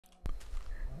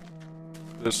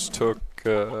This took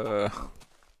an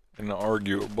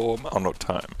arguable amount of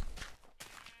time.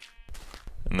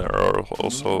 And there are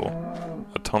also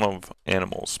a ton of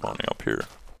animals spawning up here.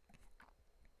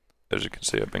 As you can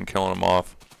see, I've been killing them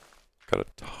off. Got a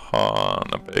ton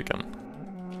of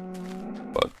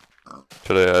bacon. But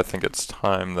today I think it's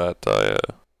time that I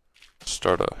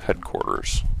start a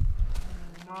headquarters.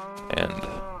 And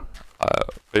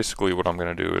basically what I'm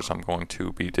going to do is I'm going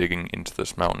to be digging into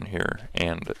this mountain here,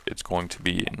 and it's going to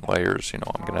be in layers. You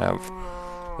know, I'm going to have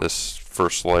this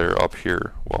first layer up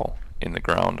here, well, in the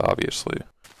ground obviously,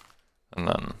 and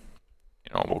then,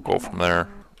 you know, we'll go from there,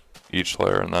 each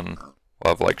layer, and then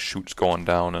we'll have like chutes going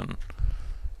down in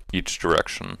each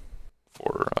direction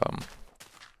for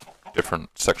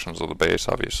different sections of the base.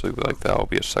 Obviously, like that will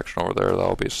be a section over there, that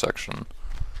will be a section.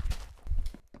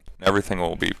 Everything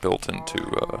will be built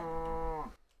into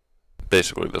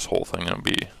basically this whole thing, and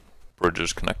be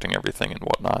bridges connecting everything and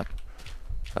whatnot.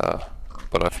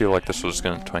 But I feel like this was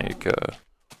going to take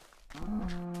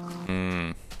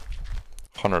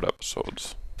 100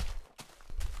 episodes,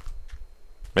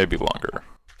 maybe longer,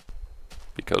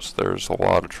 because there's a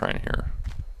lot of terrain here.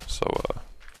 So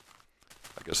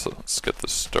I guess let's get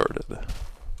this started.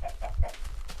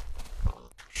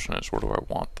 Question is, where do I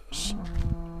want this?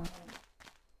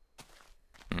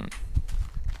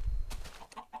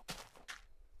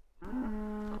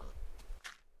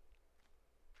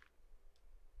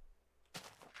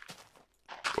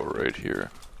 Go right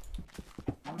here.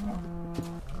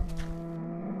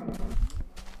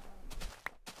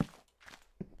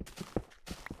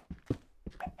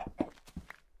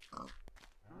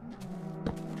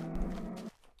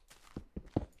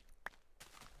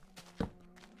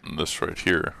 And this right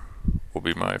here will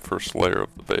be my first layer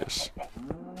of the base.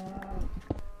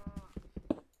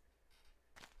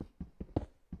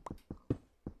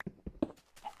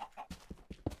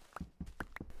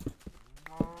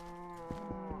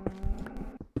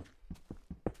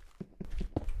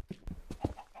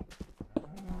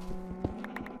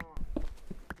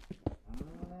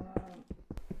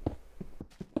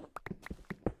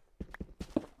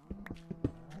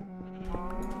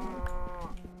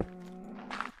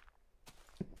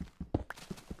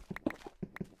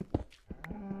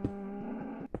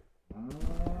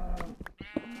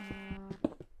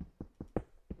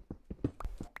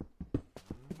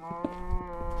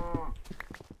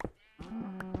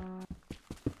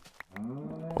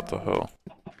 What the hell?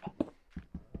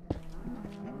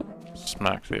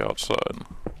 Smack the outside.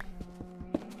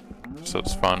 So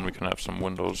it's fine, we can have some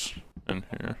windows in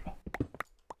here.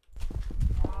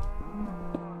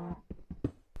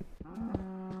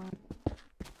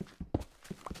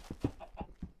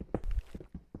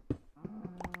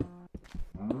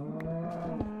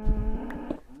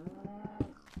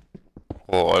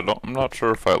 Well, I'm not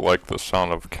sure if I like the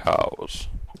sound of cows,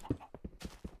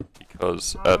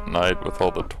 because at night with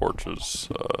all the torches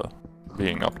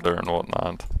being up there and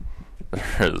whatnot,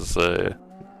 there is a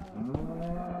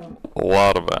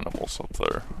lot of animals up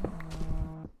there.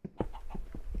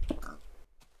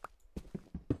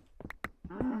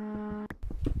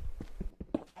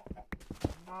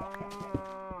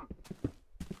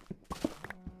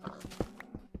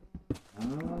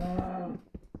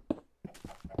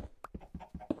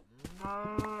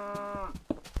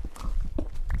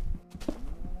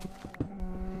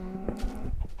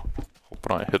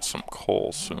 Hoping I hit some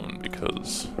coal soon,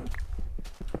 because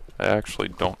I actually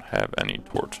don't have any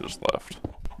torches left.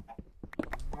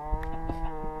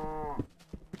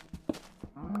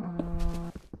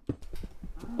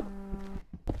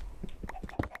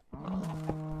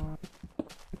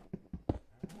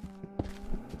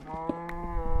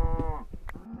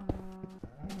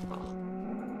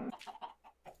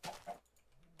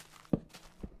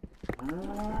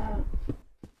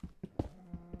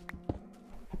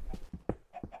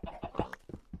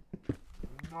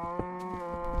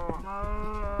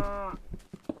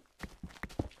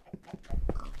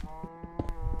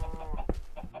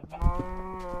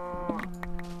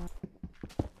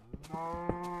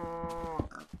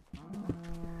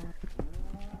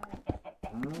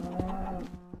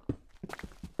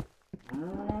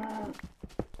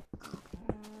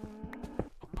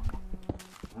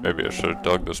 Maybe I should have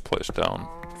dug this place down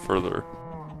further.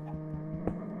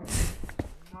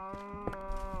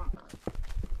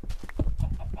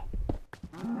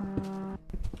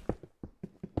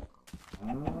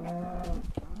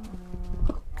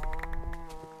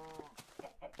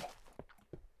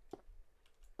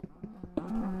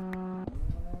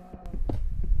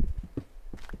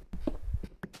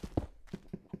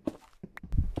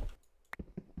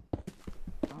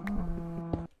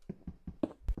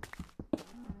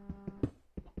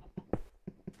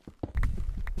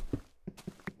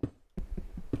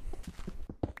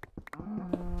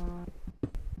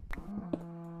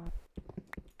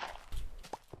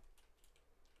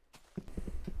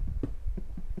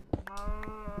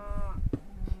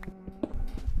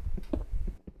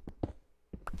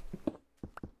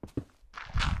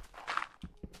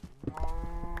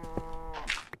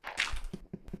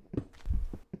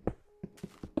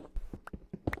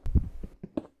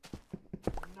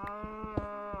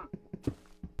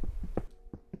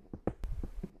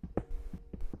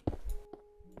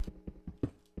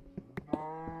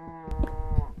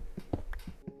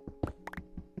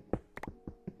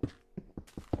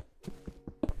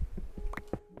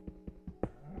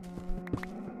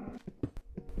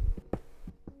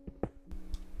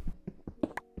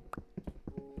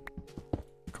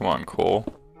 Come on, Cole.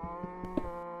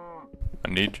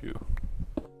 I need you.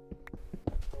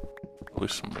 At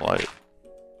least some light.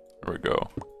 There we go.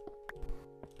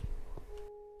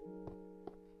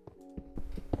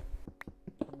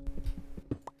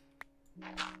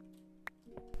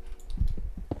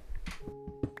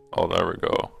 Oh, there we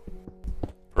go.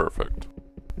 Perfect.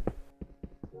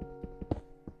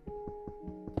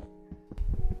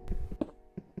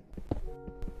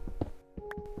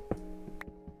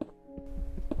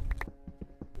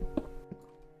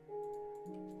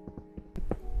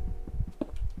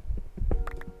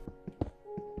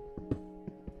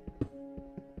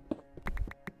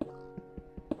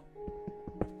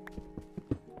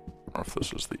 Or if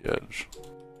this is the edge.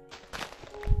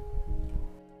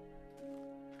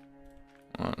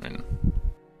 I mean,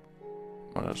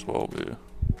 might as well be.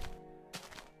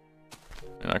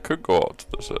 And I could go out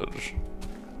to this edge.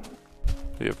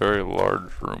 Be a very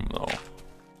large room though.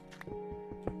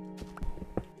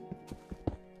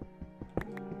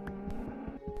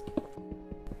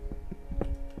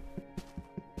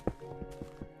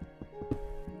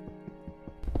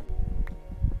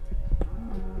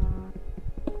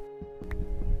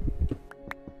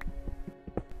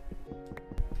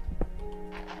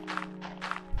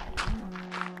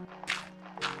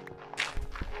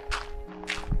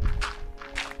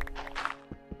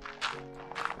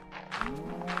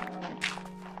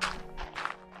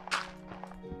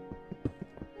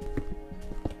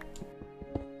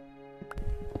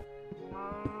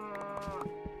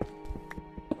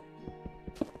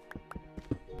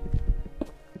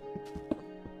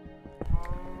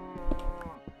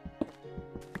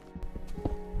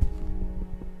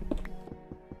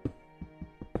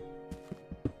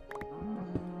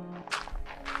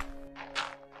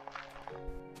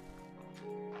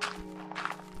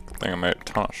 I think I made a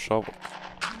ton of shovels.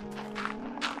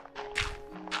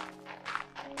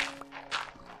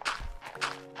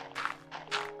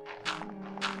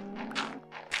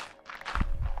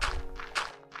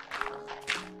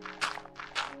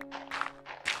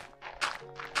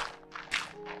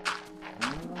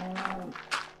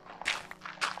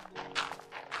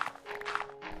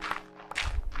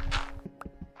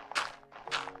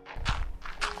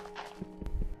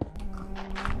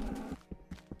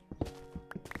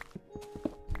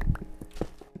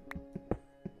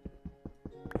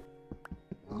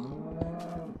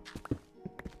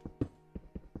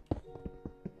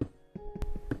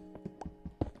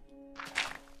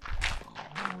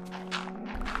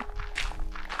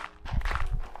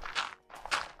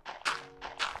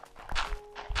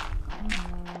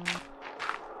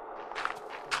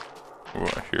 Ooh,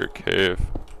 I hear a cave.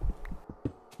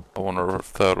 I wonder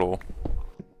if that'll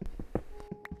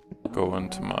go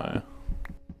into my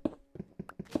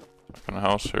fucking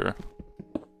house here.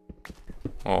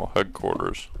 Oh,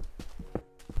 headquarters.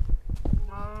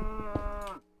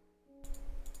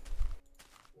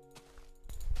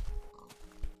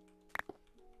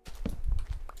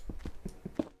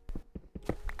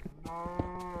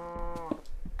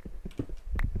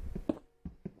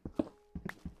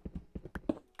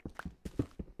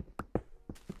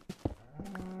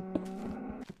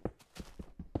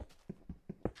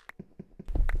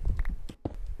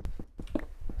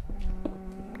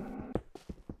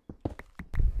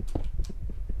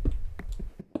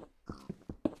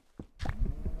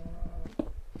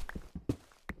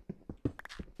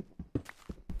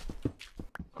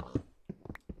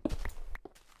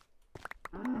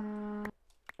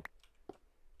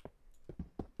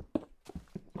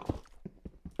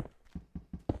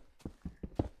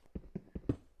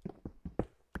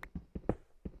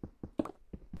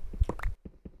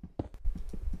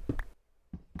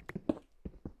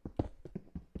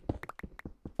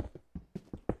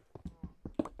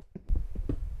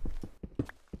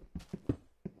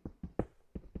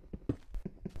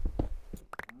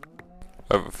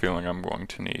 I have a feeling I'm going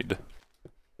to need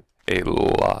a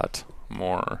lot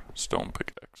more stone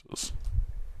pickaxes.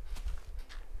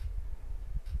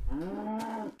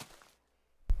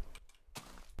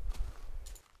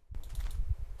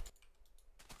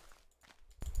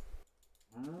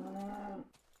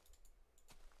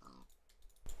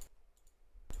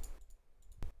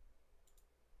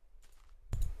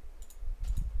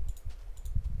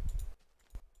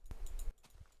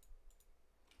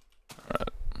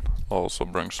 I'll also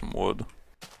bring some wood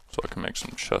so I can make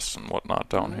some chests and whatnot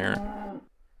down here.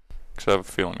 Because I have a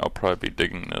feeling I'll probably be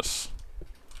digging this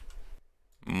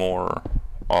more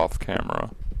off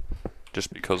camera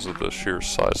just because of the sheer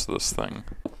size of this thing.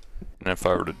 And if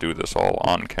I were to do this all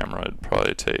on camera, it'd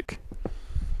probably take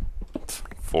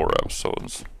 4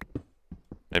 episodes,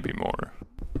 maybe more.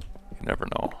 You never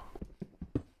know.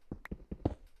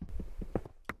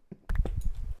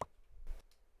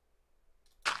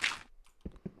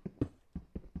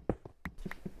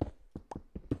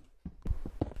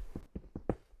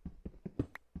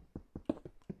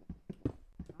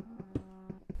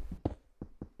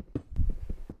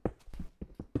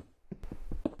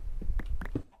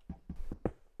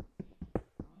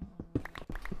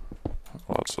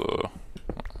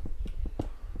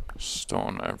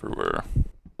 stone everywhere.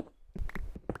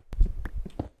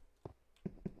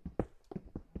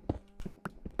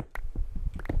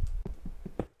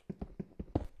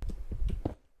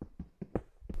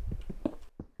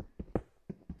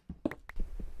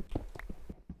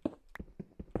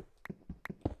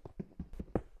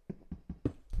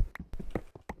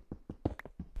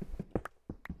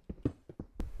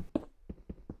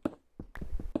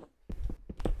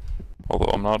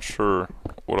 Although I'm not sure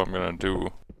what I'm gonna do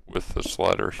with this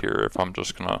ladder here, if I'm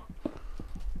just gonna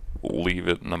leave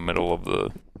it in the middle of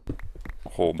the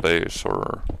whole base,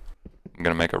 or I'm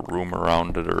gonna make a room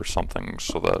around it or something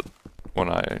so that when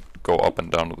I go up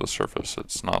and down to the surface,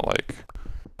 it's not like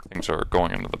things are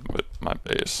going into my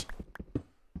base.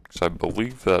 Because I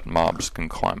believe that mobs can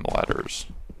climb ladders.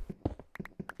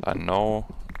 I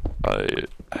know I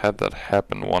had that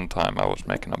happen one time. I was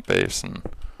making a base and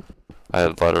I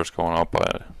had ladders going up.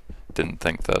 I didn't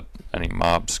think that any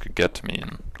mobs could get to me,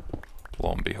 and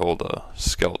lo and behold, a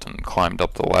skeleton climbed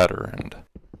up the ladder and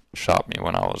shot me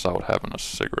when I was out having a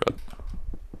cigarette.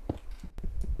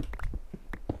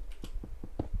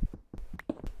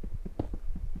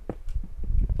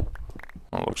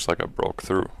 Well, it looks like I broke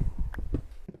through.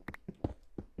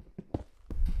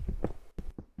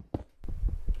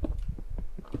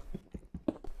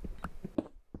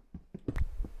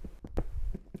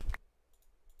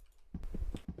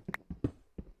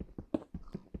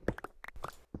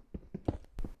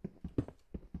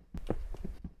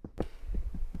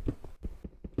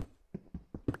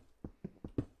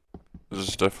 This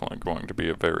is definitely going to be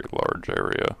a very large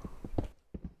area.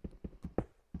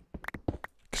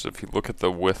 Because if you look at the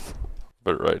width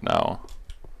of it right now,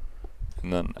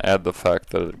 and then add the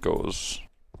fact that it goes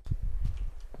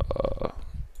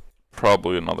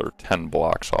probably another 10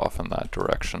 blocks off in that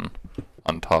direction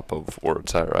on top of where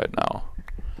it's at right now,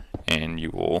 and you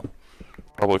will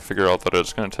probably figure out that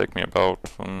it's going to take me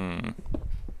about an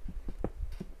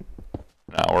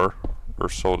hour or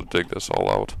so to dig this all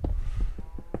out.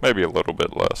 Maybe a little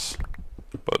bit less,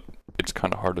 but it's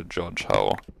kind of hard to judge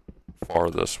how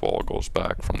far this wall goes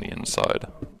back from the inside.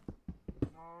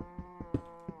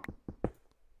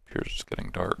 Here's it's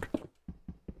getting dark.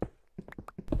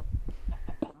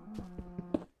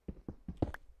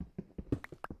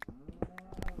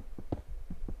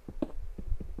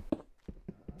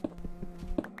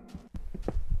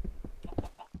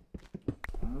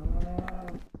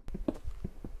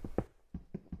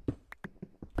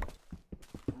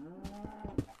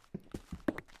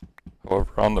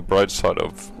 However, on the bright side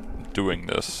of doing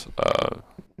this,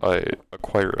 I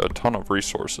acquire a ton of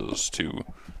resources to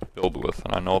build with,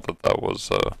 and I know that that was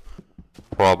a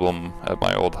problem at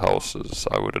my old house. Is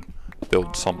I would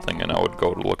build something and I would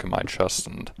go to look at my chest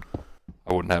and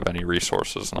I wouldn't have any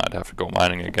resources and I'd have to go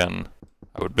mining again.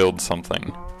 I would build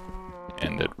something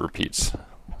and it repeats.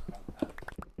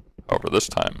 However, this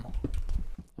time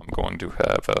I'm going to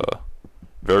have a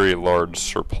very large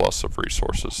surplus of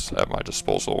resources at my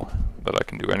disposal that I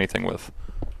can do anything with,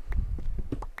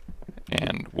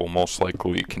 and will most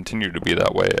likely continue to be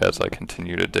that way as I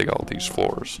continue to dig out these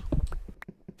floors.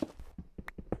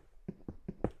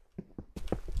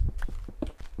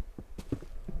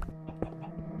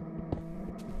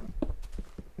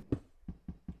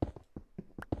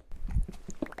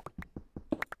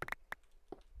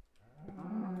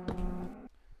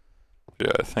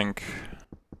 Yeah, I think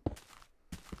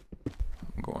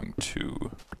I'm going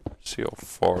to see how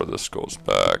far this goes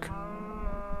back.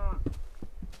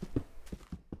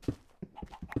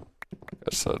 Like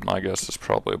I said, my guess is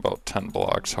probably about 10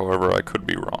 blocks, however I could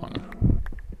be wrong.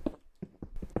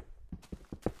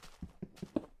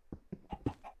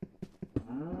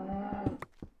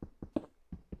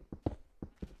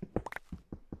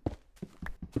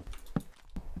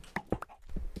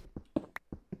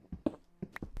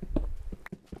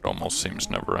 It almost seems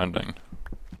never ending.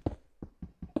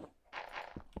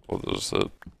 What is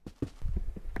it?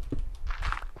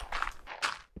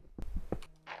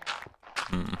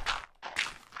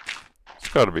 It's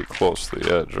gotta be close to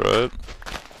the edge, right?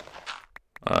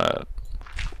 Alright.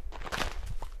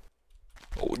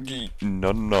 Oh,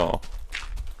 no.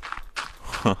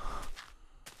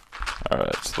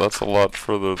 Alright, so that's a lot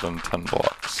further than 10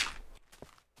 blocks.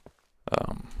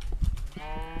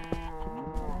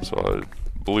 So I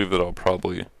believe that I'll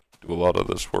probably do a lot of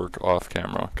this work off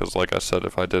camera, because like I said,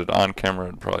 if I did it on camera,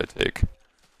 it'd probably take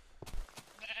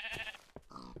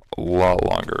a lot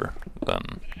longer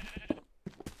than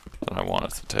I want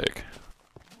it to take.